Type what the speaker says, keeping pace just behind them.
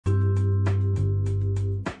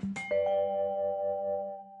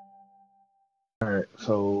All right,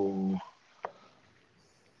 so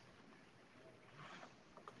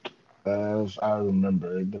as I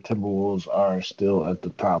remember, the Timberwolves are still at the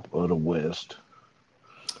top of the West.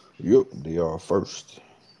 Yep, they are first.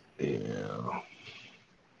 Yeah,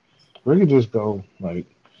 we could just go like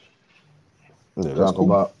Yeah, that's talk cool.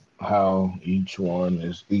 about how each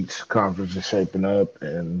conference is shaping up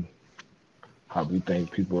and how we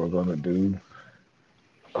think people are gonna do.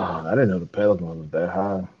 I didn't know the Pelicans was that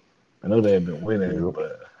high. I know they had been winning, Yep.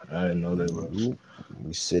 but I didn't know they was. Yep.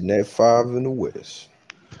 We sitting at five in the West.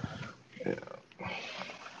 Yeah,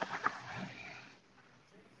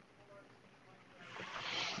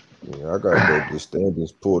 Yeah, I got the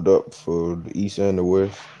standings pulled up for the East and the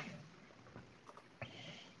West.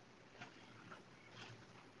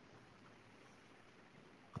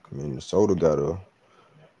 Minnesota got a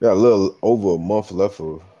little over a month left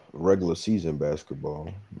of regular season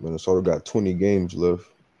basketball. Minnesota got 20 games left.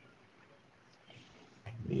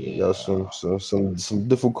 They got yeah. some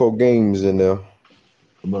difficult games in there.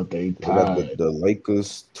 But they They got tied. the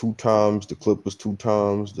Lakers two times, the Clippers two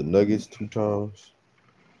times, the Nuggets two times.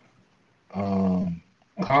 Um,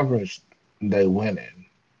 conference they winning.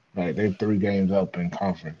 Like they 3 games up in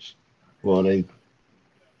conference. Well, they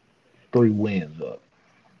 3 wins up.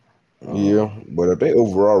 Yeah, Um, but if their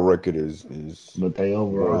overall record is but they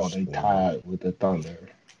overall worse, they tied with the Thunder.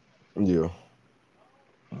 yeah.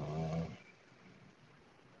 Uh,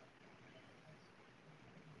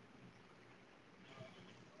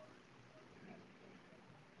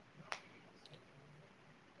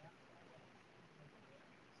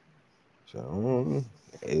 So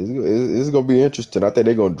it's gonna be interesting. I think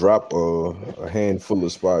they're gonna drop a handful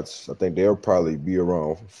of spots. I think they'll probably be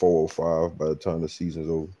around 4 or 5 by the time the season's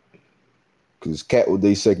over. Because Cat was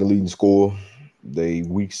their second leading scorer, they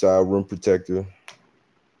weak side rim protector.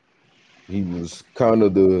 He was kind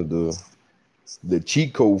of the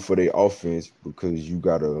cheat code for their offense because you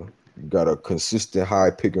got a consistent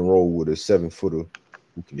high pick and roll with a 7 footer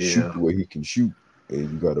who can shoot yeah, the way he can shoot, and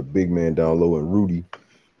you got a big man down low and Rudy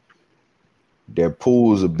that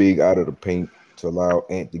pulls a big out of the paint to allow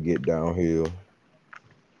Ant to get downhill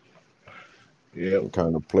yep, and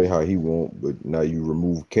kind of play how he want. But now you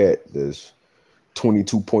remove Cat, there's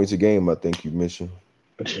 22 points a game. I think you mentioned.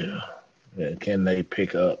 yeah. Yeah, can they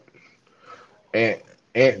pick up? Ant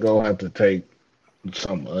Ant gonna have to take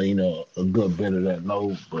some, a good bit of that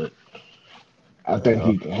load, but I think Yeah,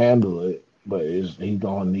 he can handle it. But he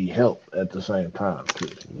gonna need help at the same time too.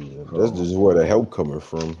 yeah, that's So just where the help coming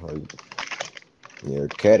from. Like, yeah,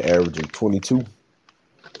 Cat averaging 22,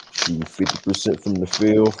 shooting 50% from the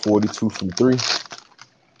field, 42 from three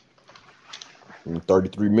in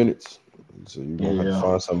 33 minutes. So you're gonna have to yeah,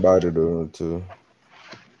 find somebody to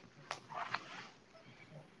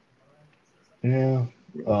yeah.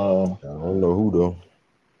 I don't know who though.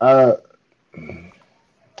 I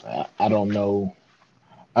I don't know.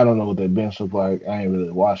 I don't know what their bench look like. I ain't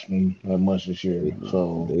really watched them that much this year. They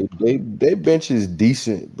So they bench is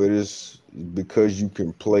decent, but it's because you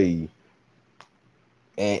can play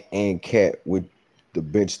and Cat with the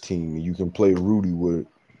bench team, and you can play Rudy with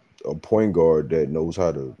a point guard that knows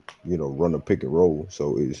how to run a pick and roll.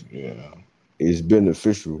 So yeah, it's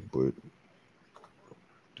beneficial. But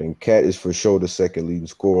then Cat is for sure the second leading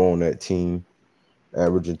scorer on that team,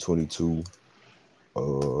 averaging 22.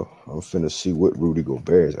 I'm finna see what Rudy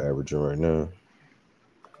Gobert is averaging right now.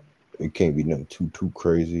 It can't be nothing too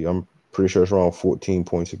crazy. I'm pretty sure it's around 14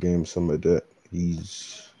 points a game, something like that.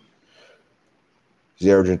 He's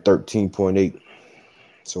averaging 13.8.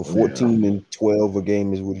 So yeah, 14 and 12 a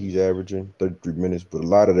game is what he's averaging, 33 minutes. But a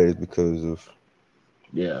lot of that is because of,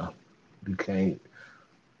 yeah. You can't.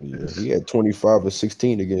 yeah, It's he had 25 and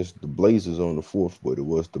 16 against the Blazers on the fourth, but it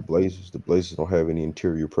was the Blazers. The Blazers don't have any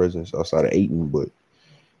interior presence outside of Aiton, but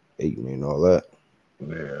Aiton and all that.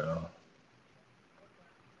 yeah.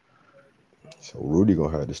 So Rudy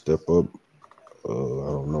gonna have to step up. I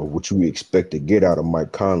don't know what you expect to get out of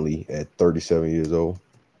Mike Conley at 37 years old.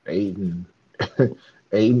 Aiden,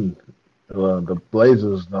 Aiden. Well, the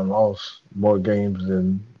Blazers done lost more games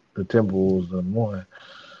than the Timberwolves done won.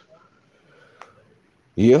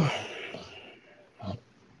 Yeah,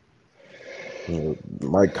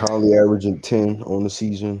 Mike Conley averaging 10 on the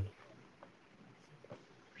season.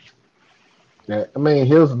 Yeah, I mean,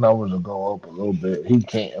 his numbers will go up a little bit. He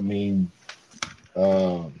can't. I mean,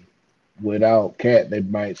 um, without Cat, they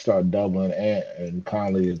might start doubling Ant and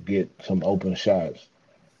Conley get some open shots.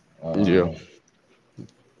 Yeah, Um,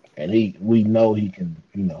 and we know he can.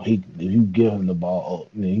 He if you give him the ball,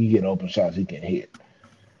 you get open shots, he can hit.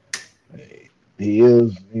 He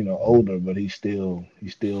is, older, but he's still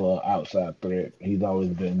an outside threat. He's always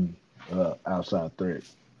been. outside threat.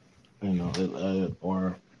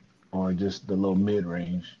 Or just the little mid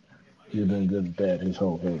range. He's been good at that his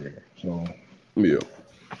whole career. So Yeah,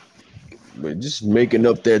 but just making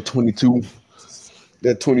up that 22-9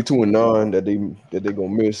 that they gonna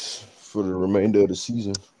miss for the remainder of the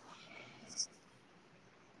season.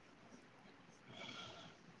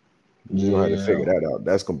 You just gonna have to figure yeah, that out.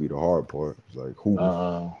 That's gonna be the hard part. It's like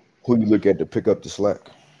uh, who you look at to pick up the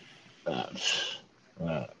slack. uh,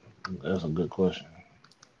 uh, that's a good question.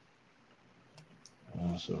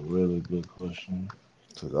 That's a really good question.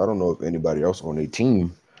 Because I don't know if anybody else on their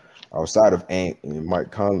team outside of Ant and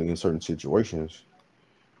Mike Conley in certain situations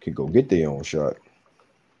can go get their own shot,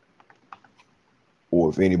 or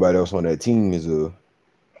if anybody else on that team is a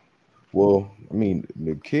well. I mean,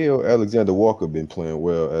 Nikhil Alexander Walker been playing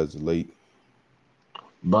well as of late.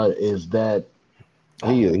 But is that?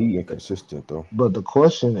 He inconsistent though. But the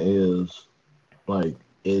question is like,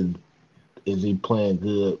 is he playing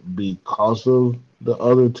good because of the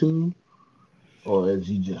other two, or is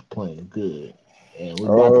he just playing good? And we're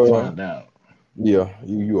about to Uh, find out. yeah,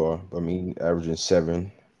 you are. I mean, averaging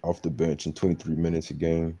 7 off the bench in 23 minutes a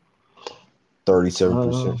game,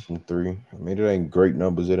 37% Uh, from three. I mean, it ain't great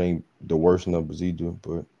numbers. It ain't the worst numbers either,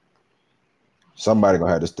 but somebody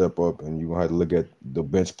gonna have to step up, and you gonna have to look at the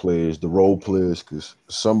bench players, the role players, because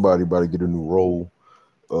somebody about to get a new role.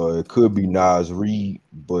 It could be Nas Reed,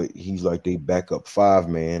 but he's like they backup 5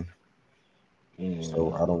 man.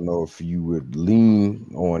 So yeah. I don't know if you would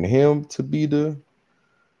lean on him to be the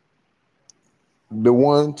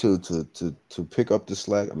one to pick up the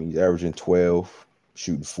slack. I mean, he's averaging 12,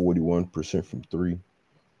 shooting 41% from three,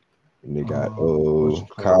 and they got What you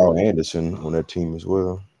call Kyle it? Anderson on that team as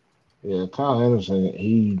well. Yeah, Kyle Anderson.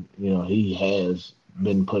 He has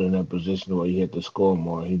been put in that position where he had to score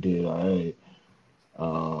more. He did all right.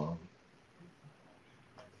 Um,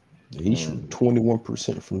 He's shooting and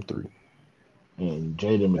 21% from three, and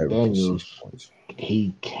Jaden averaging six McDaniels, points.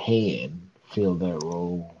 he can fill that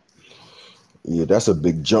role. Yeah, that's a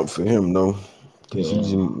big jump for him, though, because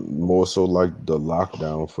he's Yeah, more so like the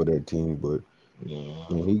lockdown for that team. But yeah.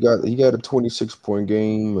 I mean, he got a 26-point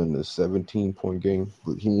game and a 17-point game,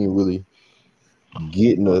 but he ain't really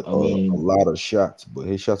getting But a lot of shots. But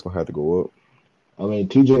his shots gonna have to go up.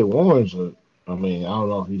 T.J. Warren's a. I don't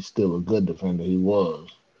know if he's still a good defender. He was.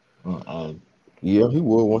 I, Yeah, he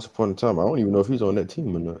was once upon a time. I don't even know if he's on that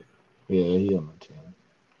team or not. yeah, he on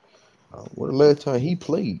When the last time he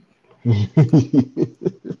played? the team.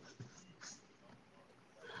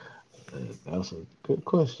 That's a good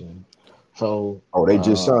question. So, Oh, they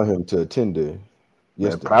just signed him to attend there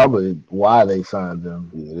that's yesterday. probably why they signed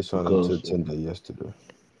them Yeah, they signed him to because attend there yesterday.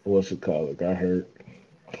 what's it called? It got hurt.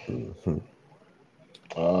 Hmm.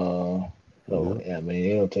 Uh, so Yeah. yeah,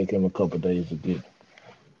 it'll take him a couple days to get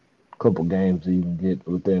a couple games to even get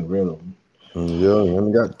within rhythm. Yeah, he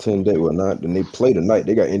only got 10 days. Well, not. Then they play tonight.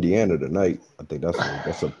 They got Indiana tonight. I think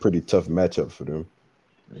that's a pretty tough matchup for them.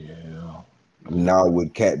 Yeah, Now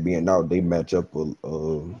with Cat being out, they match up a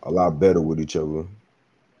lot better with each other.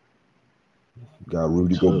 Got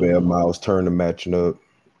Rudy Gobert, tough. Miles Turner matching up.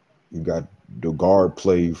 You got the guard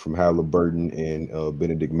play from Halliburton and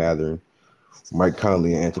Benedict Mathurin, Mike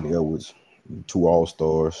Conley and Anthony Edwards, two All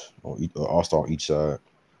Stars on All Star on each side.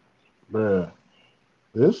 Bruh,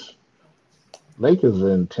 this Lakers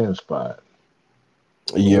in 10 spot.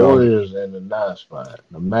 The Yeah, Warriors in the 9 spot.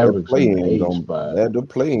 The that Mavericks in the playing 8 going spot. that the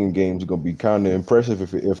playing games are gonna be kind of impressive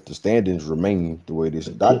if the standings remain the way it is.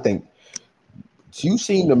 The I kid, think you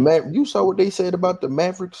seen the you saw what they said about the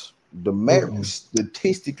Mavericks. The Mavericks mm-mm.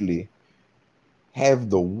 statistically have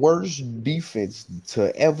the worst defense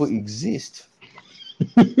to ever exist.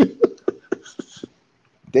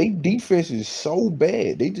 They defense is so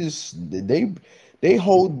bad. They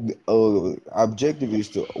hold objective is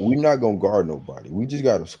to we're not gonna guard nobody. We just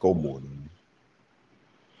gotta score more than you.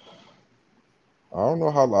 I don't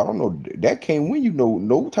know that can't win you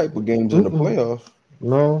no type of games in the Mm-mm. playoffs.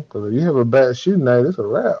 No, because if you have a bad shooting night, it's a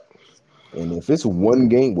wrap. And if it's one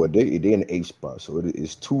game, well, they're in the eighth spot, so it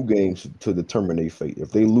is 2 games to determine their fate.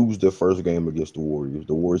 If they lose their first game against the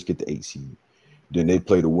Warriors get the 8 seed. Then they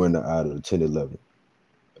play the winner out of the 10-11.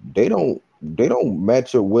 They don't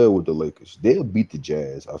match up well with the Lakers. They'll beat the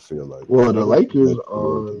Jazz, I feel like, Well, but they the don't Lakers match up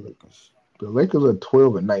well with are the Lakers.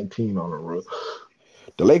 12 and 19 on the road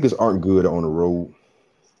The Lakers aren't good on the road,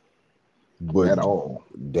 but at all.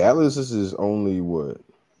 Dallas is only what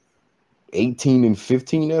 18 and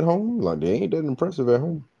 15 at home. Like they ain't that impressive at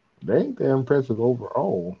home. They ain't that impressive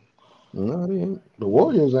overall. No, they ain't. The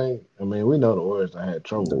Warriors ain't. We know the Warriors I had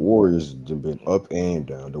The trouble. Warriors have been up and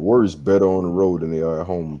down. The Warriors better on the road than they are at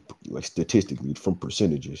home, like statistically from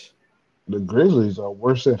percentages. The Grizzlies are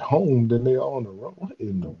worse at home than they are on the road. What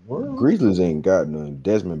in the world? Grizzlies ain't got none.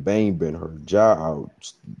 Desmond Bain been hurt. Ja out.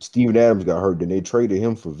 Steven Adams got hurt. Then they traded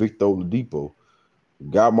him for Victor Oladipo.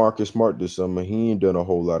 Got Marcus Smart this summer. He ain't done a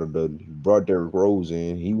whole lot of that. He brought Derrick Rose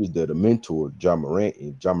in. He was there to mentor John Morant,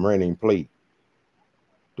 and John Morant ain't played.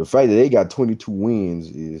 The fact that they got 22 wins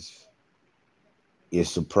is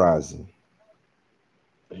surprising.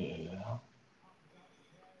 Yeah.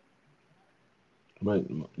 But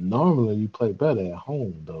normally you play better at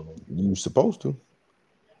home though. You supposed to.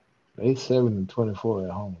 They 7-24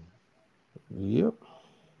 at home. Yep.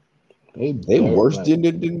 They They bare worse like than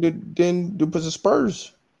the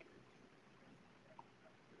Spurs.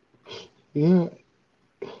 yeah,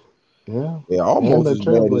 yeah. They're And almost the as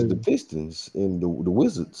bad as the Trailblazers. Pistons and the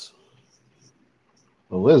Wizards.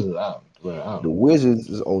 The Wizards out. Well, I The don't Wizards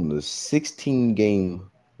is on the 16-game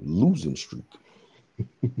losing streak.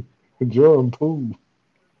 know. Jordan Poole.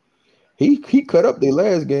 He cut up their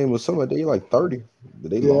last game or something. They like 30,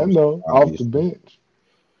 but they Yeah, I lost, know. Off the obviously. bench.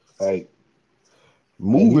 Like he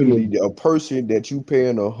Moving did a person that you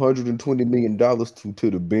paying $120 million to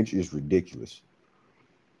the bench is ridiculous.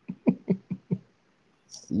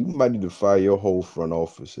 You might need to fire your whole front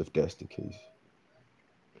office if that's the case.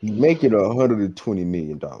 He making $120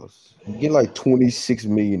 million. He get like 26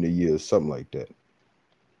 million a year, something like that.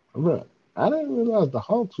 bro. I didn't realize the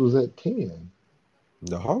Hawks was at 10.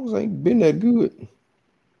 The Hawks ain't been that good.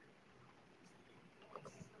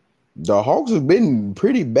 The Hawks have been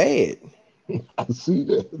pretty bad. I see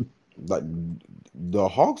that. Like the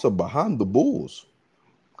Hawks are behind the Bulls,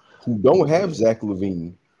 who don't have Yeah. Zach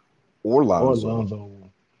LaVine or Or Lonzo. Lonzo.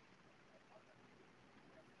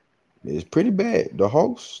 It's pretty bad. The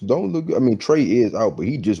Hawks don't look good. I mean, Trey is out, but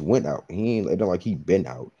he just went out. He ain't not like he been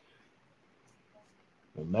out.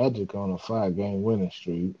 The Magic on a 5-game winning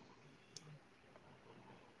streak.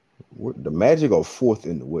 The Magic are fourth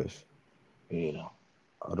in the West. Yeah.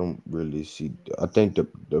 I don't really see. I think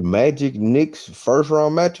the Magic Knicks first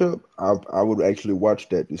round matchup. I would actually watch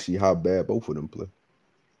that to see how bad both of them play.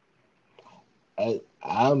 I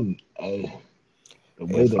the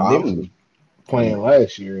way If the Knicks was I'm playing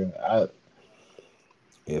last year,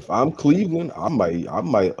 if I'm Cleveland, I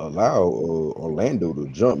might allow Orlando to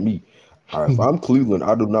jump me. If I'm Cleveland,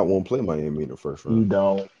 I do not want to play Miami in the first you round.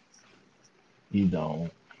 don't you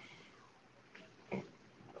don't.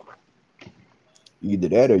 Either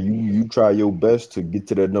that or you try your best to get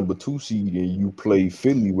to that number 2 seed and you play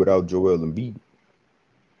Philly without Joel Embiid.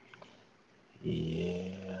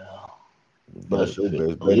 Yeah. That's But your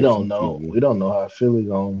best bet we if don't you know. Cleveland. We don't know how Philly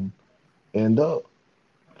gonna end up.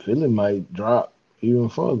 Philly might drop even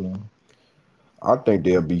further. I think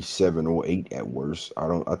they'll be 7 or 8 at worst. I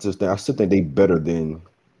still think they better than.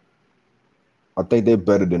 I think they're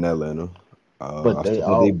better than Atlanta. But I they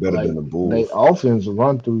still think they all better than like the they Bulls. offense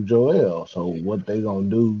run through Joel. So what they gonna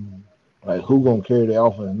do? Like who gonna carry the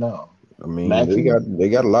offense now? I mean, they Maxi? got they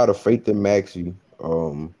got a lot of faith in Maxi.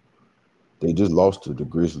 They just lost to the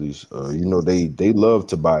Grizzlies. They love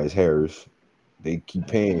Tobias Harris. They keep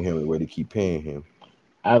paying him the way they keep paying him.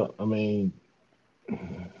 I don't. I mean,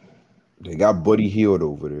 They got Buddy Hield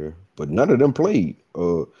over there, but none of them played.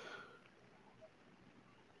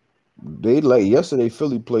 They like yesterday.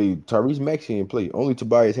 Philly played. Tyrese Maxey didn't play. Only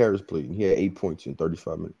Tobias Harris played, and he had 8 points in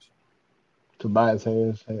 35 minutes. Tobias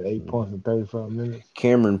Harris had 8 points Mhm. in 35 minutes.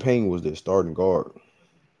 Cameron Payne was their starting guard.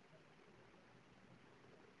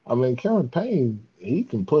 I mean, Cameron Payne, he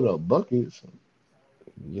can put up buckets.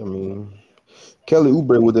 Yeah, I mean, Kelly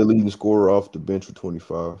Oubre was their leading scorer off the bench for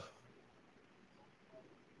 25.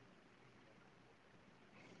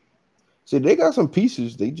 See, they got some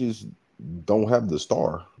pieces. They just don't have the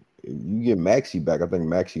star. If you get Maxi back, I think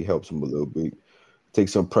Maxi helps them a little bit. Take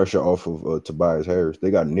some pressure off of Tobias Harris.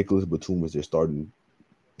 They got Nicholas Batum as their starting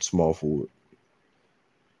small forward.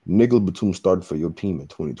 Nicholas Batum started for your team in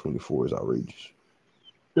 2024 is outrageous.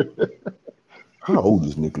 How old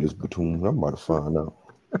is Nicholas Batum? I'm about to find out.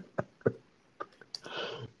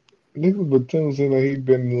 Nicholas Batum seemed like he's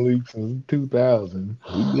been in the league since 2000.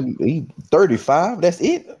 He 35. That's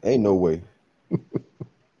it. Ain't no way.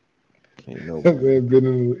 Ain't no That way. man been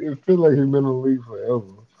in. It feels like he's been in the league forever.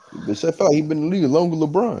 But so I felt like he been in the league longer than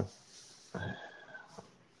LeBron.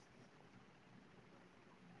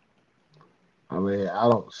 I mean, I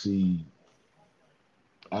don't see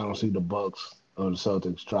the Bucks or the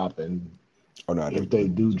Celtics dropping. Oh no, If they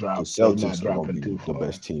do the drop, they not Celtics are gonna dropping be too the far.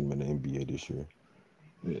 best team in the NBA this year.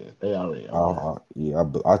 Yeah, they already are.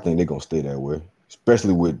 I think they're gonna stay that way,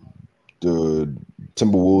 especially with the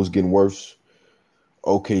Timberwolves getting worse.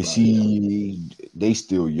 Like, yeah, OKC, they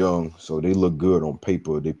still young, so they look good on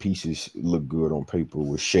paper. Their pieces look good on paper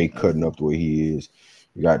with Shea cutting up the way he is.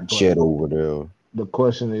 You got but Chet over there. the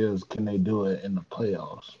question is, can they do it in the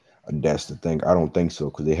playoffs? And that's the thing. I don't think so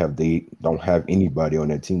because they don't have anybody on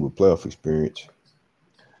that team with playoff experience.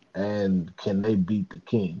 And can they beat the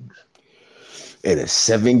Kings? In a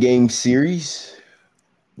 7-game series,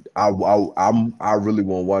 I really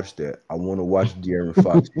want to watch that. I want to watch De'Aaron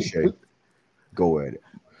Fox and Shea go at it.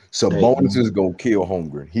 They Sabonis is gonna kill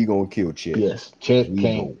Holmgren. He gonna kill Chet. yes, Chet He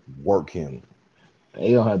can't. gonna work him.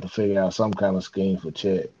 They don't have to figure out some kind of scheme for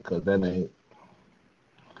Chet because that ain't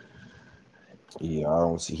Yeah, I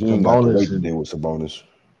don't see. He ain't got the Sabonis. weight to deal with Sabonis.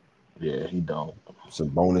 Yeah, he don't.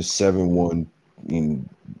 Sabonis 7'1", in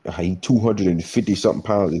he 250 something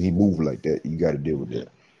pounds, and he move like that. You got to deal with Yeah,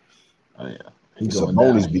 that. oh yeah, he And going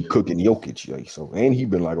Sabonis be downhill. cooking Jokic, like, so, and he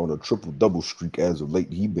been like on a triple double streak as of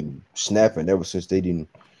late. He been snapping ever since they didn't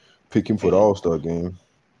pick him for the And All-Star game.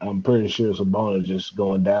 I'm pretty sure Sabonis just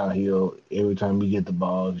going downhill every time we get the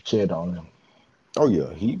ball. Chet on him. Oh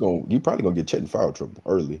yeah, he probably gonna get Chet in foul trouble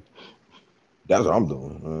early. That's what I'm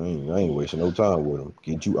doing. I ain't wasting no time with him.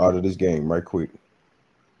 Get you out of this game right quick.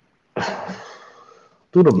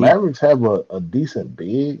 Do the He Mavericks have a decent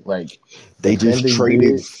big, like They just defending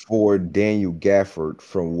traded big? for Daniel Gafford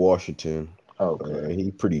from Washington. Okay.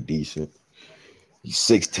 He pretty decent. He's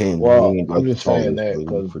 6'10". He Well, ain't I'm like the just saying tallest, that but he's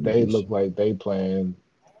because pretty they look decent. like they playing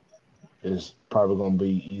is probably gonna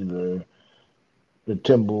be either the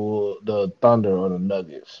Thunder, or the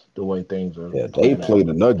Nuggets. The way things are Yeah, they playing play out.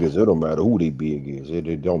 the Nuggets. It don't matter who they be against.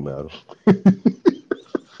 It don't matter.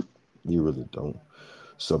 You really don't.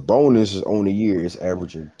 Sabonis is on the year is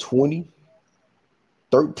averaging 20,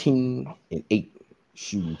 13, and 8,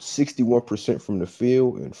 shooting 61% from the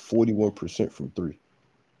field and 41% from three.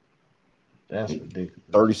 That's In ridiculous.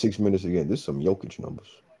 36 minutes again. This is some Jokic numbers.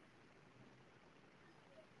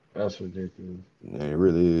 That's ridiculous. And it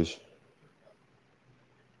really is.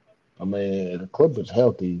 I mean, the Clippers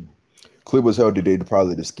healthy. Clippers held today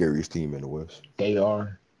probably the scariest team in the West. They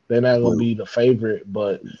are. They're not gonna But be the favorite,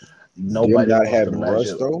 but them nobody not wants to having match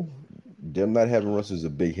Russ up. though, them not having Russ is a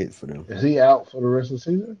big hit for them. Is he out for the rest of the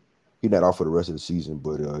season? He's not out for the rest of the season,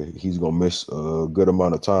 but he's gonna miss a good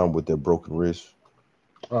amount of time with that broken wrist,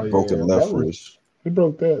 Oh broken yeah, that left was wrist. he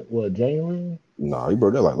broke that what January? Nah, he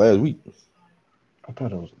broke that like last week. I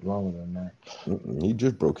thought it was longer than that. He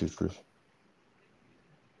just broke his wrist.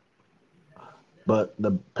 But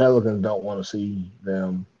the Pelicans don't want to see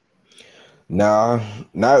them. Nah,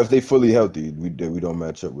 not if they fully healthy. We don't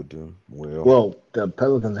match up with them well. Well, the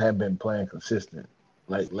Pelicans have been playing consistent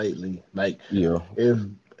like lately. Like Yeah, if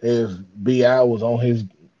if Bi was on his,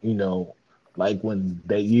 you know, like when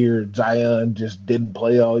that year Zion just didn't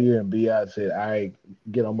play all year and Bi said, "I right,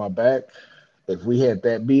 get on my back." If we had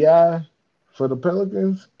that Bi for the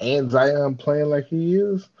Pelicans and Zion playing like he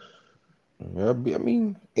is, yeah. I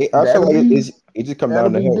mean, I feel that'll like be it just come that'll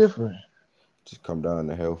down to be health. different. Just come down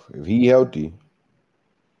to health. If he healthy,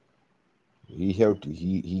 he healthy.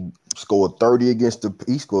 He scored 30 against the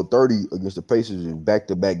Pacers in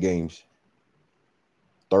back-to-back games.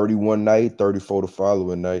 30 one night, 34 the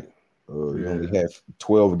following night. He only Yeah. had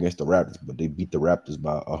 12 against the Raptors, but they beat the Raptors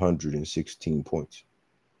by 116 points.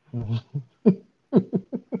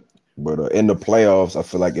 But in the playoffs, I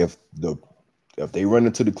feel like if they run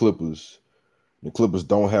into the Clippers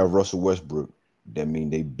don't have Russell Westbrook. That means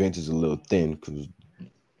they bench is a little thin because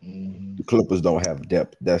Mhm. the Clippers don't have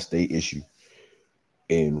depth. That's their issue.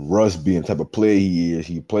 And Russ being the type of player he is,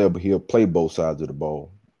 he'll play both sides of the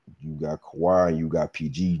ball. You got Kawhi and you got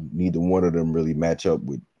PG. Neither one of them really match up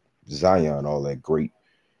with Zion all that great.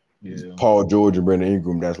 Yeah. Paul George and Brandon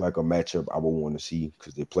Ingram, that's like a matchup I would want to see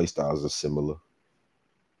because their play styles are similar.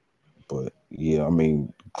 But yeah, I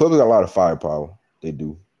mean, Clippers got a lot of firepower. They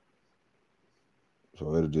do.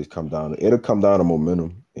 So it'll come down to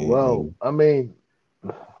momentum. Well, And I mean,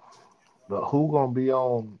 but who gonna be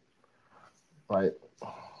on? Like,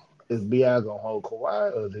 is Bi gonna hold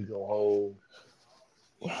Kawhi or is he gonna hold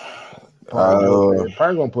Paul George? uh They're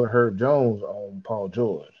probably gonna put Herb Jones on Paul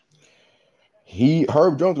George.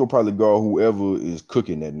 Herb Jones will probably guard whoever is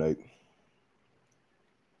cooking that night,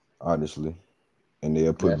 honestly. And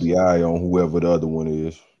they'll put That's BI on whoever the other one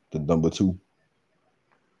is, the number two.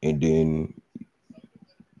 And then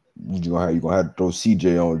you're gonna have to throw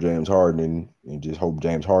CJ on James Harden and just hope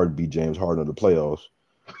James Harden beat James Harden in the playoffs.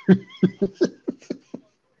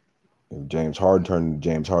 If James Harden turned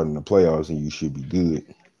James Harden in the playoffs, then you should be good.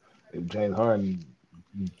 if James Harden.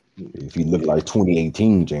 If he looked Yeah, like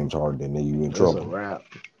 2018 James Harden, then you in it's a trouble. wrap.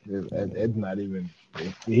 Yeah. It's not even.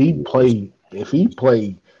 If he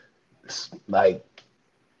play like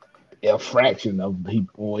a fraction of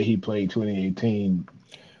what he played 2018.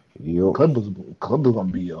 Yep. Clippers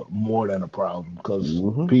gonna be more than a problem because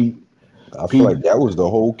Hmm. Pete I feel like Pete that was the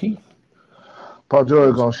whole key. Paul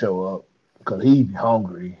George gonna show up because he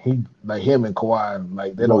hungry. He like him and Kawhi,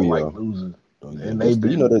 like they Oh don't yeah. like losing, Oh yeah. and This they've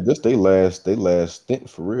you know been that this they last stint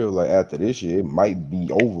for real. Like after this year, it might be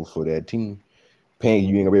over for that team. Paying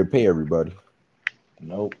you ain't gonna be able to pay everybody.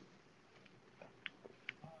 nope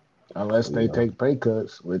unless So they yeah, take pay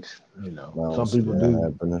cuts, which I don't some see people that do.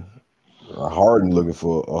 happening. Harden looking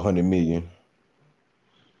for 100 million.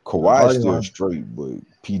 Now Kawhi Harden still gonna straight, but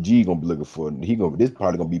PG gonna be looking for this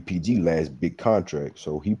probably gonna be PG last big contract,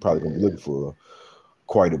 so he probably gonna be yeah, looking for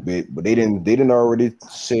quite a bit. But they didn't already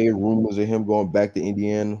say rumors of him going back to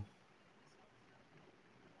Indiana.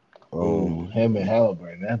 him and Um,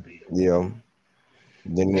 Halliburton that'd be yeah.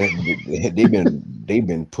 Then they've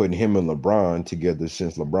been putting him and LeBron together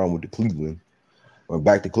since LeBron went to Cleveland or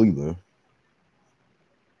back to Cleveland.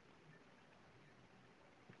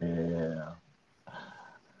 yeah.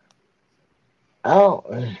 I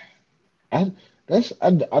don't. I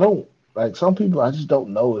I don't like some people. I just don't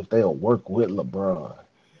know if they'll work with LeBron.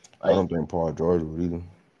 I Like don't think Paul George would either.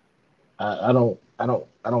 I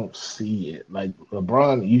don't see it. Like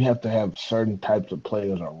LeBron, you have to have certain types of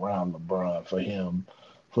players around LeBron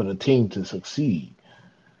for the team to succeed.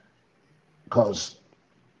 Because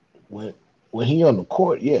when he on the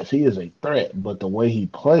court, yes, he is a threat, but the way he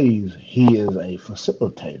plays, he is a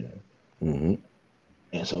facilitator, Hmm.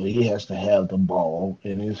 and so he has to have the ball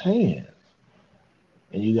in his hands,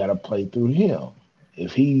 and you got to play through him.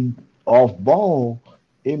 If he off ball,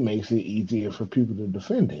 it makes it easier for people to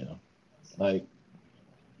defend him. Like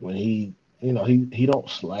when he don't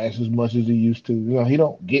slash as much as he used to. He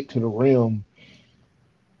don't get to the rim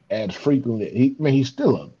as frequently. He's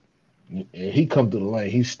still a if he come to the lane,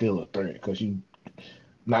 he's still a threat because you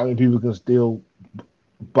not many people can still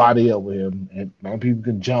body up with him, and not many people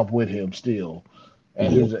can jump with him still.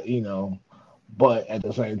 And Yep. but at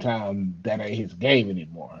the same time, that ain't his game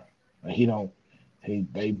anymore. Like, he don't.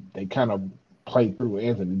 They kind of play through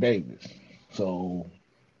Anthony Davis, so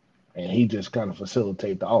and he just kind of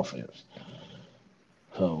facilitate the offense.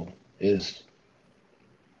 So it's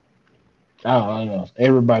I don't know.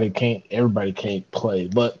 Everybody can't play,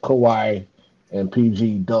 but Kawhi and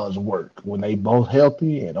PG does work when they both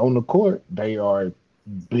healthy and on the court. They are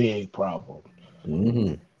big problem.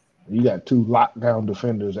 Hmm. You got two lockdown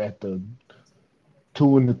defenders at the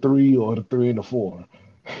 2 and the 3 or the 3 and the 4,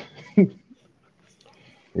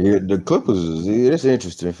 Yeah, the Clippers it's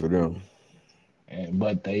interesting for them. and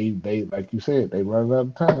but they like you said they run out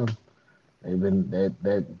of time. They've been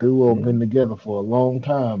that duo Mhm. been together for a long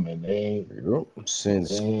time, and Yep.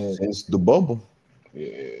 they Since ain't- since the bubble.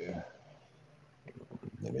 yeah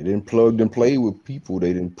And they didn't plug and play with people.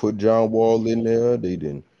 They didn't put John Wall in there. They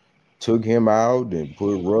didn't took him out and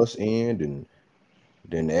put Russ in and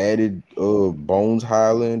then added Bones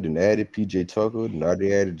Highland and added PJ Tucker. Now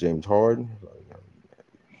they added James Harden. Like,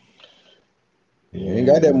 you ain't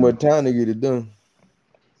got that yeah much time to get it done.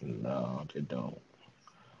 no they don't.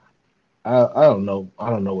 I don't know. I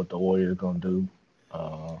don't know what the Warriors gonna do.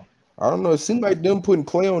 Uh, I don't know. It seemed like them putting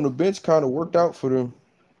Clay on the bench kind of worked out for them.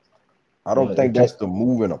 I well, don't think that's the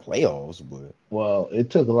move in the playoffs, but it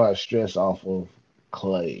took a lot of stress off of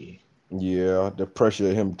Clay. yeah, the pressure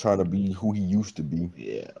of him trying to be who he used to be.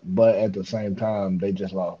 Yeah, but at the same time, they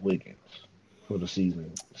just lost Wiggins for the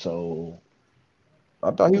season. So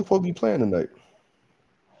I thought he was supposed to be playing tonight.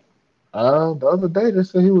 the other day they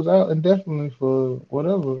said he was out indefinitely for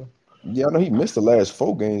whatever Yeah, I know he missed the last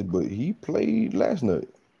 4 games, but he played last night.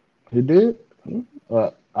 he did. Hmm.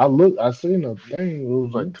 I seen a thing. It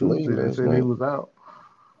was He like played Tuesday. They last said he night. was out.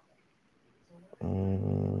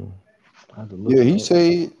 Um, I had to look yeah, it he up.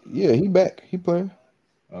 said, yeah, he back. He playing.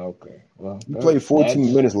 Okay, well He played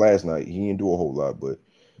 14 that's minutes last night. He didn't do a whole lot, but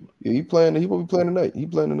yeah, he playing. He will be playing tonight. He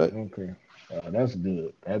playing tonight. okay. That's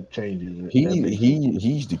good. That changes it. That He makes it. he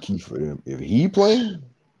he's the key for them. If he playing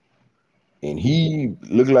and he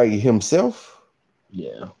look like himself,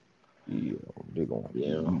 Yeah, yeah, they're gonna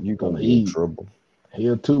yeah. you gonna Cause be in trouble.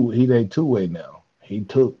 he they two way now. He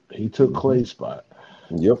took Hmm. Clay's spot.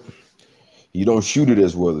 Yep. He don't shoot it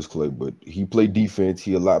as well as Clay, but he play defense.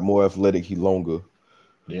 He a lot more athletic. He longer.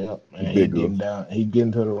 Yeah, He and he bigger. getting down. He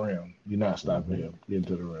getting to the rim. You're not stopping Hmm. him. Getting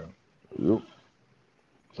to the rim. Yep.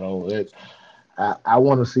 So I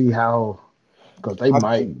want to see how because they I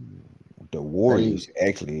might think the they Warriors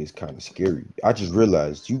actually is kind of scary. I just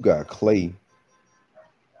realized you got Clay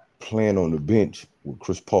playing on the bench with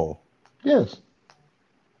Chris Paul. yes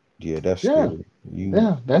Yeah, that's Yeah, scary. You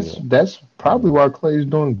yeah. yeah. That's probably why Clay's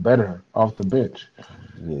doing better off the bench.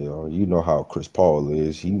 You know how Chris Paul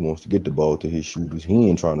is. He wants to get the ball to his shooters. He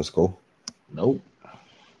ain't trying to score. Nope.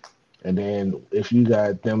 And then if you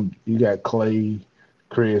got them, you got Clay,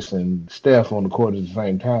 Chris, and Steph on the court at the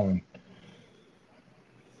same time.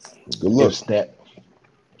 Good If luck. Steph,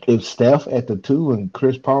 if Steph at the two and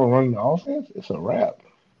Chris Paul running the offense, it's a wrap.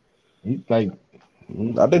 He, like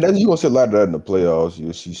I think that you gonna see a lot of that in the playoffs.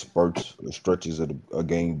 You'll see spurts, or stretches of a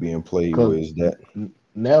game being played. because Where is that?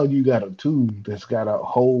 now you got a two that's got to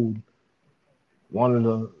hold one of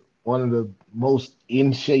the one of the most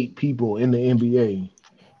in shape people in the NBA.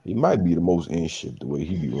 He might be the most in shape the way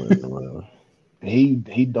he be running around. He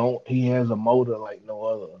has a motor like no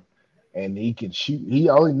other, and he can shoot. He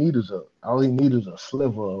all he needs is a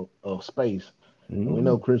sliver of space. And we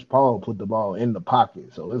know Mhm. Chris Paul put the ball in the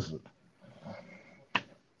pocket, so it's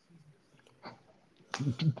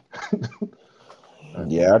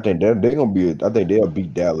Yeah, I think they're gonna be. I think they'll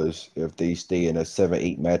beat Dallas if they stay in a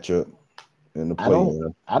 7-8 matchup in the I don't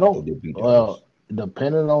play-in. I I think don't they beat Dallas well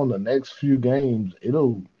depending on the next few games,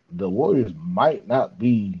 it'll the Warriors might not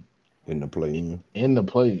be in the play-in. in the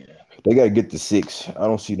play. They gotta get the six. I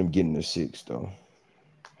don't see them getting the six though.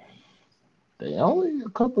 They only a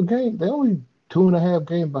couple games. They only two and a half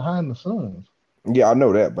games behind the Suns. Yeah, I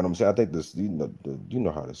know that, but I'm saying I think this. You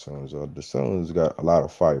know how the Suns are. The Suns got a lot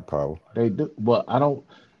of firepower. They do, but I don't.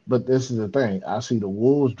 But this is the thing. I see the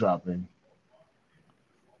Wolves dropping.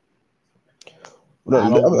 I No,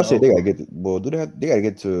 don't I say they know gotta get. Well, do they gotta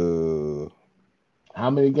get to how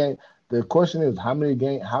many games. The question is how many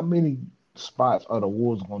game. How many spots are the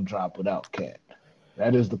Wolves gonna drop without Cat?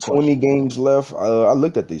 That is the 20 question. games left. I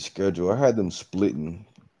looked at their schedule. I had them splitting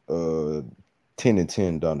uh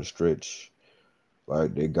 10-10 down the stretch.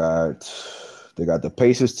 Like they got the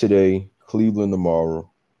Pacers today, Cleveland tomorrow.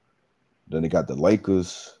 Then they got the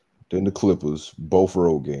Lakers, then the Clippers, both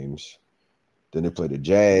road games. Then they play the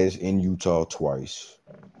Jazz in Utah twice.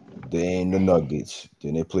 Then the Nuggets.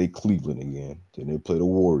 Then they play Cleveland again. Then they play the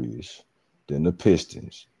Warriors. Then the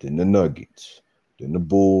Pistons. Then the Nuggets. Then the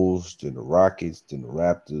Bulls. Then the Rockets. Then the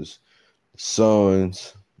Raptors.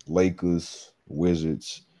 Suns. Lakers.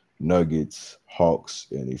 Wizards. Nuggets. Hawks.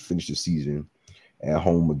 And they finish the season at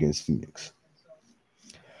home against Phoenix.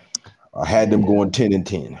 I had them Yeah. going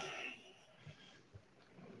 10-10.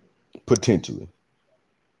 Potentially.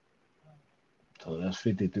 So that's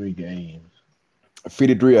 53 games.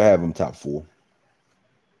 53, I have them top four.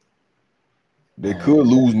 They could Man,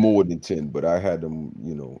 lose more than 10, but I had them,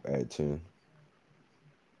 at 10.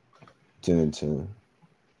 10-10.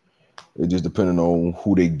 It just depending on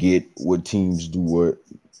who they get, what teams do what.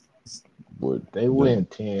 But they win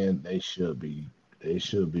 10. They should be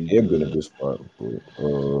they've been a good. good spot. But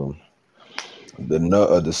the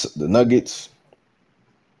Nuggets,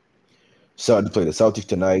 so to play the Celtics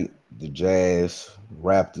tonight, the Jazz,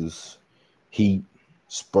 Raptors, Heat,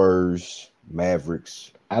 Spurs,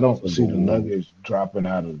 Mavericks, I don't see the Timberwolves. Nuggets dropping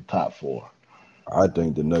out of the top four. I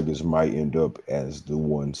think the Nuggets might end up as the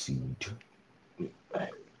one seed I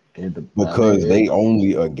mean, because they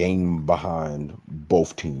only a game behind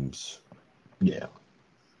both teams. yeah.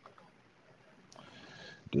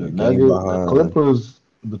 They're The a game Nuggets, behind.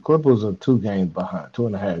 The Clippers are 2 games behind, two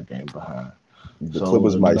and a half games behind. The So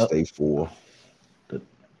Clippers might stay four. the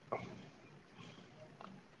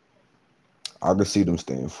I can see them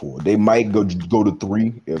staying four. They might go to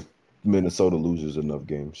three if Minnesota loses enough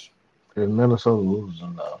games. if Minnesota loses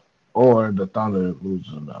enough, or the Thunder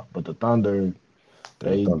loses enough, but the Thunder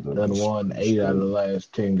Then they Thunder done won be 8 out of straight. the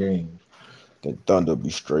last 10 games. Then Thunder be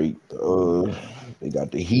straight. They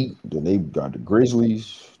got the Heat. Then they got the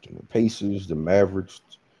Grizzlies. Then the Pacers. The Mavericks.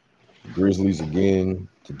 The Grizzlies again.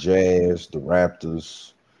 The Jazz. The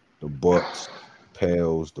Raptors. The Bucks.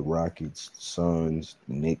 Pels. The Rockets. The Suns.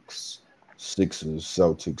 The Knicks. Sixers.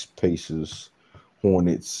 Celtics. Pacers.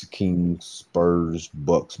 Hornets. Kings. Spurs.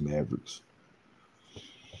 Bucks. Mavericks.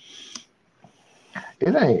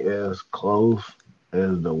 It ain't as close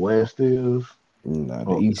as the West is, Nah,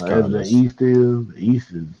 the or East as kind the of East is. The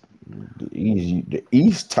East is the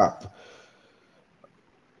East top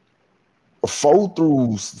 4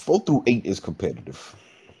 through 8 is competitive.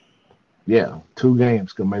 yeah. 2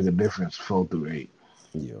 games can make a difference. 4 through 8.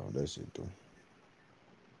 Yeah, that's it though.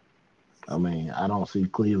 I mean, I don't see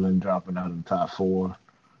Cleveland dropping out of the top four.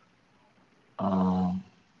 Um,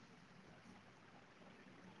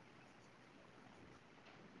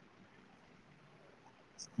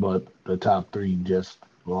 but the top three just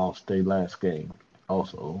lost their last game.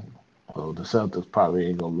 Also, so the Celtics probably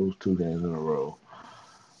ain't gonna lose 2 games in a row.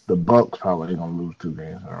 The Bucks probably ain't gonna lose 2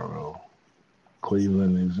 games in a row.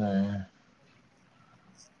 Cleveland is the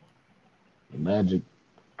Magic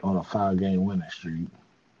on a 5 game winning streak,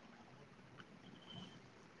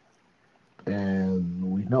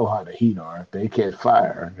 and we know how the Heat are. If they catch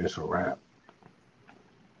fire, it's a wrap.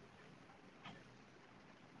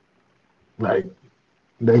 Like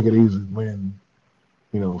they could easily win.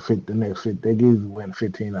 The next fit. They could easily win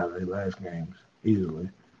 15 out of their last games easily.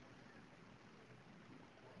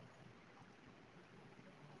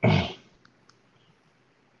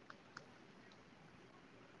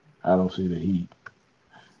 I don't see the Heat.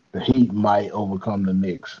 The Heat might overcome the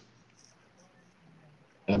Knicks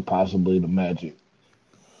and possibly the Magic.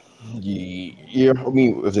 Yeah. I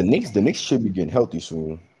mean, if the Knicks should be getting healthy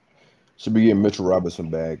soon. Should be getting Mitchell Robinson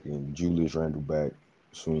back and Julius Randle back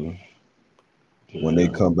soon. When they Yeah,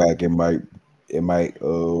 come back, it might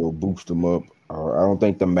boost them up. I don't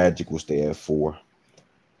think the Magic will stay at 4. I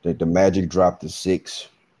think the Magic drop to 6.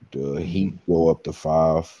 The hmm Heat go up to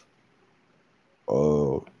 5.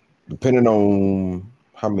 Uh, depending on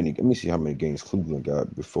how many. Let me see how many games Cleveland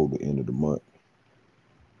got before the end of the month.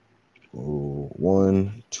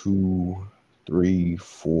 1, 2, 3,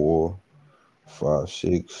 4, 5,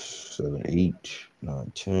 6, 7, 8,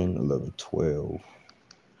 9, 10, 11, 12.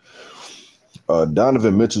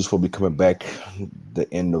 Donovan Mitchell's will be coming back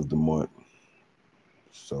the end of the month.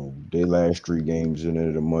 So their last 3 games in the end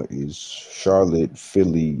of the month is Charlotte,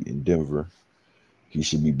 Philly, and Denver. He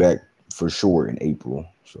should be back for sure in April.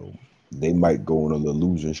 So they might go on a little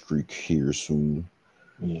losing streak here soon.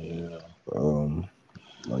 yeah. Um,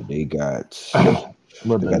 like they got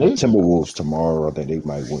But they the got the Knicks, Timberwolves tomorrow. I think they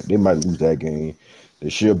might win. They might lose that game. They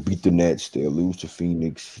should beat the Nets. They'll lose to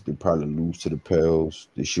Phoenix. They probably lose to the Pels.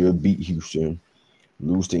 They should beat Houston.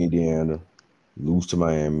 Lose to Indiana. Lose to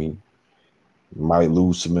Miami. Might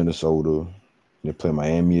lose to Minnesota. They play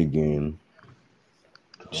Miami again.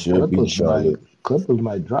 Should beat Clippers might Charlotte. Clippers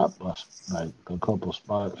might drop us like a couple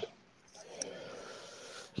spots.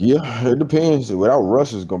 Yeah, it depends. Without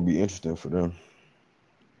Russ, it's gonna be interesting for them.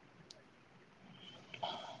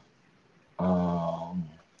 Um,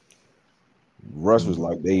 Russ was hmm,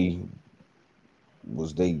 like they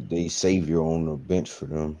savior on the bench for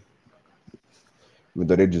them. Even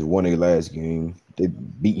though they just won their last game, they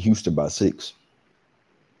beat Houston by 6.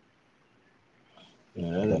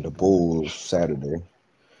 yeah, They that got the ain't good. Bulls Saturday.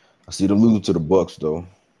 I see them losing to the Bucks though.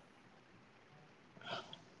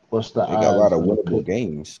 What's the They got a lot odds of of the winnable pit?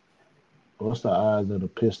 games. What's the odds of the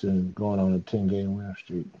Pistons going on a 10 game win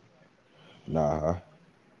streak? Nah,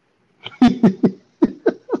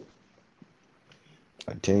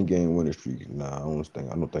 a 10 game winning streak. Nah, I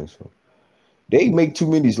don't think so. They make too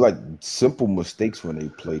many like simple mistakes when they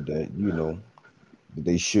play that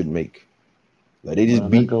they should make. Like they just Well,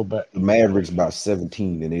 they beat go back. the Mavericks by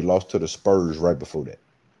 17 and they lost to the Spurs right before that.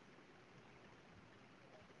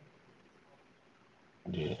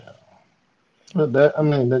 Yeah, but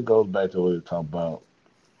that goes back to what we talked about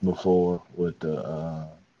before with the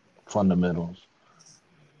fundamentals.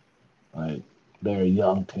 Like they're a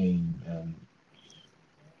young team, and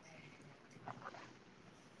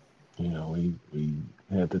we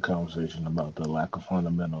had the conversation about the lack of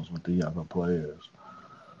fundamentals with the younger players,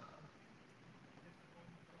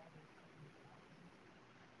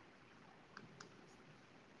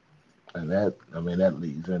 and that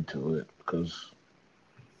leads into it because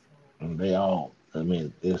they all.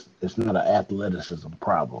 It's not an athleticism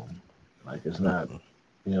problem. Like it's not. Mm-mm.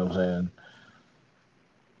 You know what I'm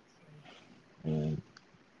saying? And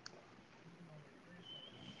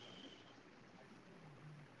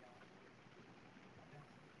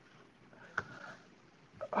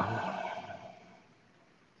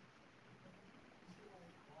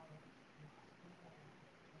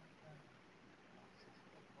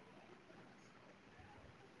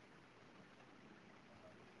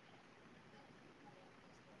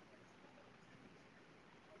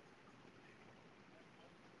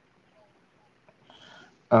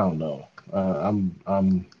I don't know.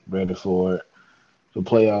 I'm ready for it, the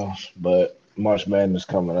playoffs, but March Madness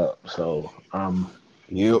coming up, so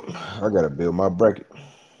Yep, I gotta build my bracket.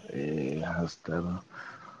 yeah,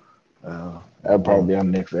 that'll probably be our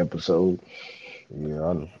next episode.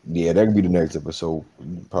 Yeah, that could be the next episode.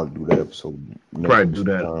 We can probably do that episode next Probably week do that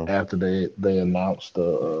sometime. after they announce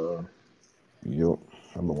the Yep,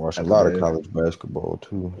 I've been watching a after lot of they college basketball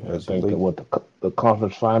too I as of think that late. what the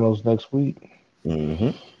conference finals next week. Hmm.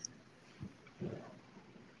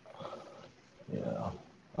 Yeah,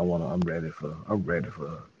 I'm ready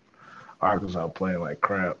for Arkansas playing like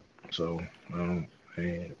crap. So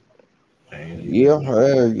I ain't Yeah, even.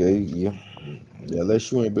 yeah. Yeah,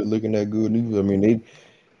 unless you ain't been looking that good neither. I mean,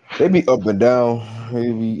 they be up and down.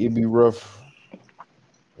 It be rough.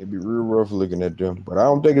 It'd be real rough looking at them. But I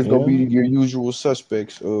don't think it's gonna be Yeah, your usual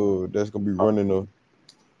suspects. That's gonna be Ar- running the.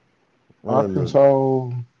 Arkansas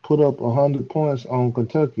put up 100 points on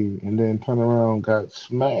Kentucky and then turn around got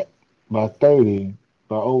smacked by 30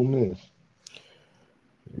 by Ole Miss.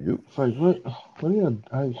 Yep. It's like what? What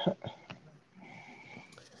are you?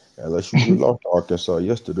 LSU just lost to Arkansas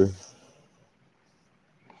yesterday.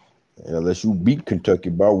 LSU beat Kentucky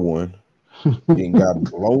by one. Then got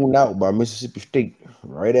blown out by Mississippi State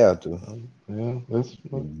right after. Yeah, that's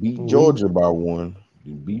what Then beat we. Georgia by one.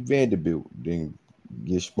 Then beat Vanderbilt. Then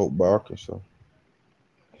get smoked by Arkansas.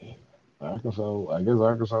 Arkansas, I guess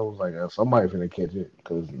Arkansas was like, somebody finna catch it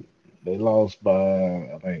because they lost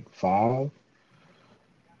by, I think, 5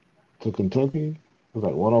 to Kentucky. It was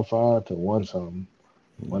like 105 to 1 something,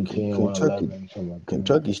 110, Kentucky, 111, something like that.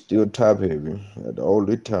 Kentucky still top heavy at all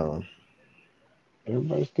the time.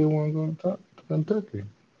 Everybody still want to go to Kentucky.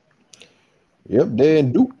 Yep, they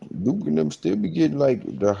and Duke and them still be getting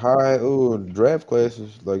like the high draft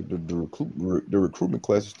classes, like the recruitment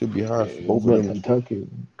classes still be high for Yeah, both of but them.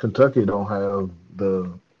 Kentucky don't have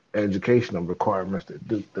the educational requirements that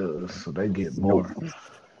Duke does, so they get Nope. more.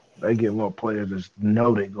 They get more players that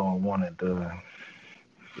know they gonna want it done.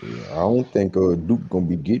 Yeah, I don't think Duke gonna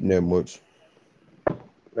be getting that much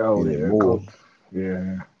Oh yeah, anymore. coach.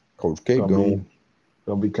 Yeah, Coach K gonna be gone.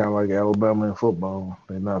 gonna be kind of like Alabama in football.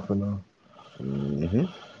 They're not finna. Hmm.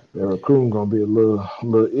 Their recruiting gonna be a little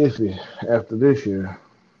iffy after this year.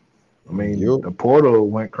 I mean, Yep. the portal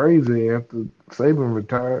went crazy after Saban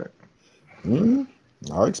retired. Hmm.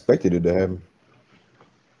 I expected it to happen.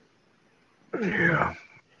 Yeah,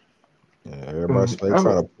 Yeah, everybody's like Ala-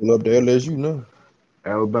 trying to pull up the LSU now.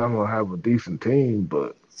 Alabama will have a decent team,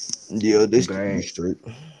 but Yeah, they still be they straight.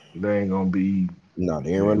 they ain't gonna be. Nah,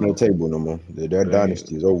 they ain't You running the know, table no more. Their they ain't.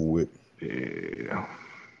 dynasty is over with. Yeah,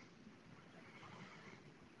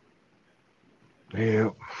 yeah.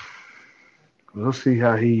 We'll see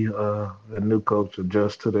how the new coach,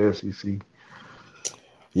 adjusts to the SEC.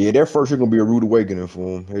 Yeah, their first year gonna be a rude awakening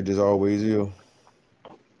for them. It just always is.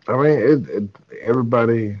 I mean,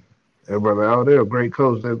 everybody out there, great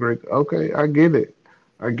coach. They're great. Okay, I get it.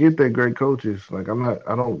 I get that great coaches. Like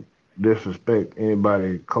I don't disrespect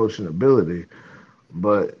anybody coaching ability,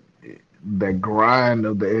 but the grind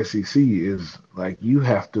of the SEC is like you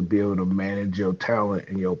have to be able to manage your talent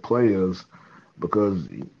and your players because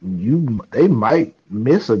they might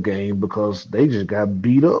miss a game because they just got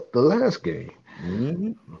beat up the last game.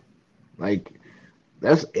 Hmm. Like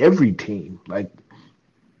that's every team. Like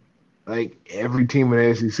every team in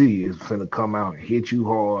the SEC is gonna come out and hit you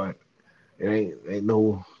hard. It ain't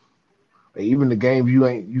no even the games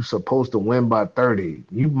you supposed to win by 30,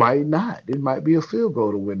 you might not. It might be a field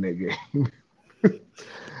goal to win that game.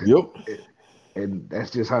 Yep. And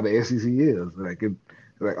that's just how the SEC is. Like,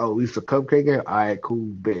 oh, it's a cupcake game. All right, cool,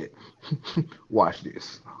 bet. Watch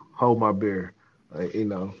this. Hold my beer.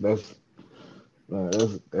 That's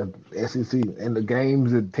SEC. And the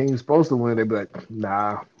games that team's supposed to win, they be like,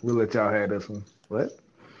 nah, we'll let y'all have this one. What?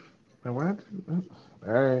 Like, what?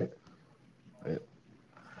 All right.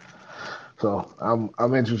 So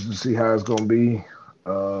I'm interested to see how it's gonna be.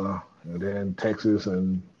 And then Texas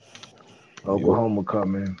and Yep. Oklahoma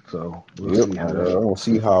coming. So we'll Yep. see how I that. don't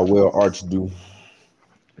see how well Arch do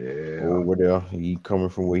Yeah. over there. He coming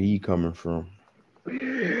from where he coming from.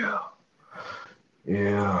 Yeah.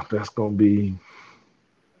 Yeah. That's gonna be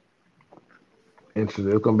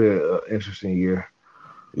interesting. It's gonna be an interesting year.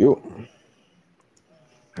 Yep.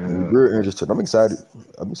 Uh, We're interested. I'm excited.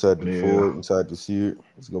 I'm excited for yeah. it. Excited to see it.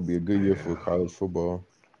 It's gonna be a good year for Yeah. college football.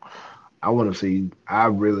 I want to see. I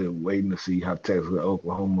really waiting to see how Texas and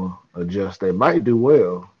Oklahoma adjust. They might do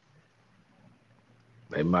well.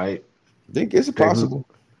 They might. I think it's Texas, possible.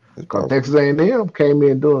 It's cause possible. Texas A&M came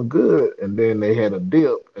in doing good, and then they had a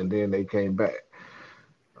dip, and then they came back.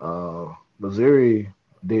 Missouri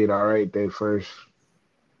did all right. They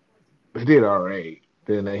did all right.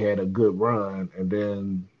 Then they had a good run, and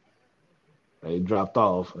then they dropped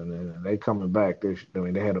off, and then they coming back this. I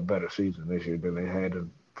mean, they had a better season this year than they had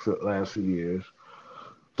in the last few years.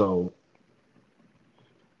 So,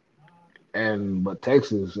 but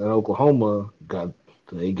Texas and Oklahoma got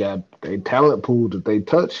they talent pool that they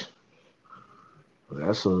touch.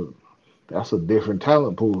 That's a that's a different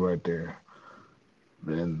talent pool right there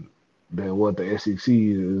than what the SEC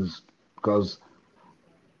is because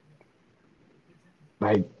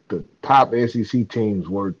like the top SEC teams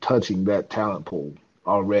were touching that talent pool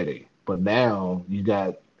already. But now you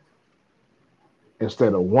got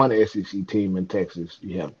instead of one SEC team in Texas,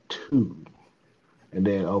 you have two. And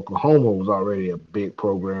then Oklahoma was already a big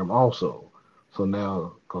program also. So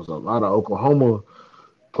now, because a lot of Oklahoma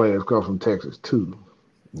players come from Texas too.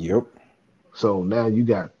 Yep. So now you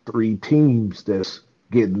got three teams that's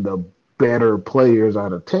getting the better players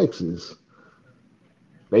out of Texas.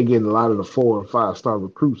 They getting a lot of the 4 and 5 star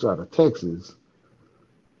recruits out of Texas.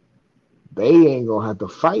 They ain't gonna have to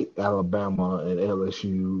fight Alabama and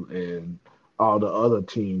LSU and all the other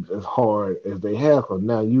teams as hard as they have. Because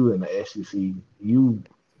now you in the SEC, you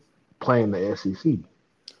playing the SEC,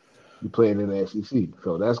 you playing in the SEC.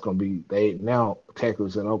 So that's gonna be they now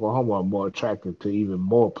Texas and Oklahoma are more attractive to even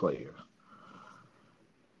more players.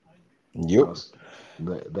 Yep.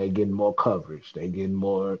 They getting more coverage. They getting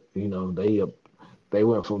more. They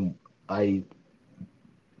went from a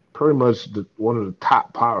pretty much one of the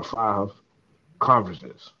top Power 5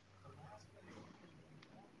 conferences.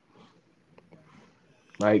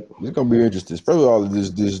 Like, It's gonna be interesting, especially all of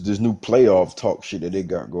this new playoff talk shit that they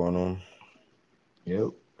got going on.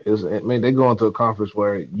 I mean, they go into a conference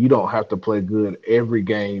where you don't have to play good every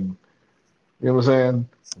game. You know what I'm saying?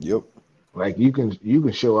 Yep. Like you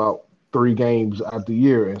can show out 3 games out the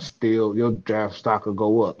year and still your draft stock will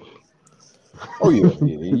go up. Oh yeah,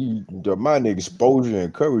 yeah. The amount of exposure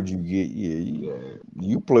and coverage you get, yeah. Yeah,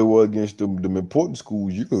 You play well against them important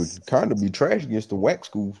schools, you could kind of be trash against the whack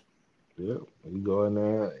schools. yeah. You go in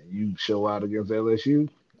there, you show out against LSU,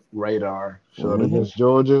 radar. Show out Hmm. against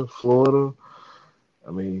Georgia, Florida.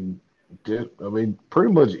 I mean,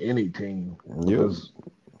 pretty much any team Yep. because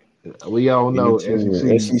we all Any know team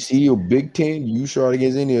in SEC, SEC or Big Ten, you shot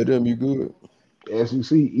against any of them, you good.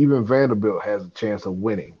 SEC, even Vanderbilt has a chance of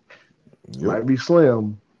winning. Yep. Might be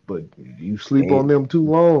slim, but you sleep on And them too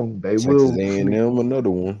long, they Texas will A&M, sleep. another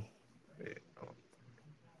one.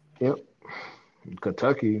 Yep.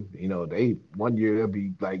 Kentucky, they 1 year they'll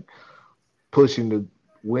be like pushing to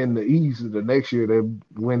win the East, and the next year they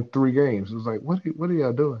win 3 games. It's like, what are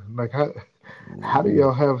y'all doing? Like, how do Yeah.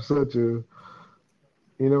 y'all have such a,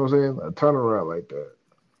 what I'm saying, a turnaround like that?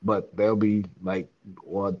 But they'll be like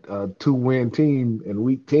what a 2-win team in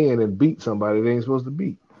week 10 and beat somebody they ain't supposed to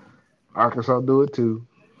beat. Arkansas do it too.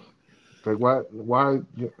 It's like why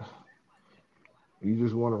you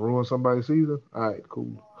just want to ruin somebody's season? All right,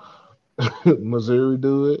 cool. Missouri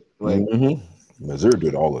do it. Like, Hmm. Missouri do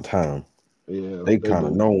it all the time. yeah, They they kind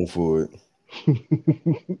of do. known for it.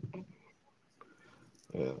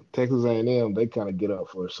 Yeah, Texas A&M, they kind of get up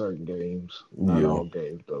for certain games, not Yeah. all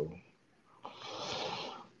games though.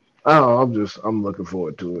 Oh, I'm looking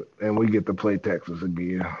forward to it, and we get to play Texas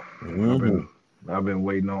again. I've Hmm. been I've been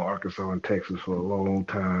waiting on Arkansas and Texas for a long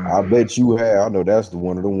I time. bet you have. I know that's the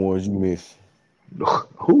one of the ones you miss.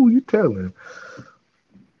 Who you telling?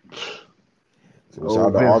 So Oh,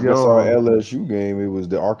 besides the Vince Arkansas Young. LSU game, it was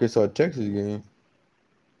the Arkansas Texas game.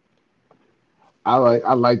 I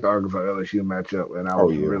like the Arkansas LSU matchup, and I Oh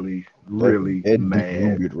was yeah, really that really that deep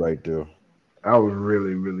mad. rooted right there. I was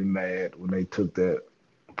really really mad when they took that,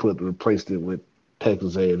 replaced it with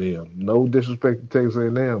Texas A&M. No disrespect to Texas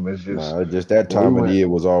A&M. It's just Nah, just that when we time of the went year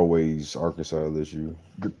was always Arkansas LSU.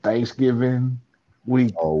 the Thanksgiving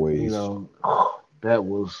week, Always. that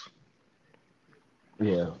was,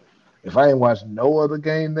 yeah. If I ain't watched no other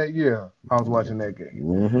game that year, I was watching that game.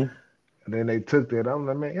 Mm-hmm. And then they took that. I'm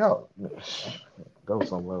like, man, y'all go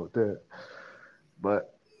somewhere with that.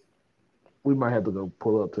 But we might have to go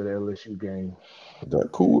pull up to the LSU game.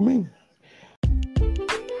 That cool with me.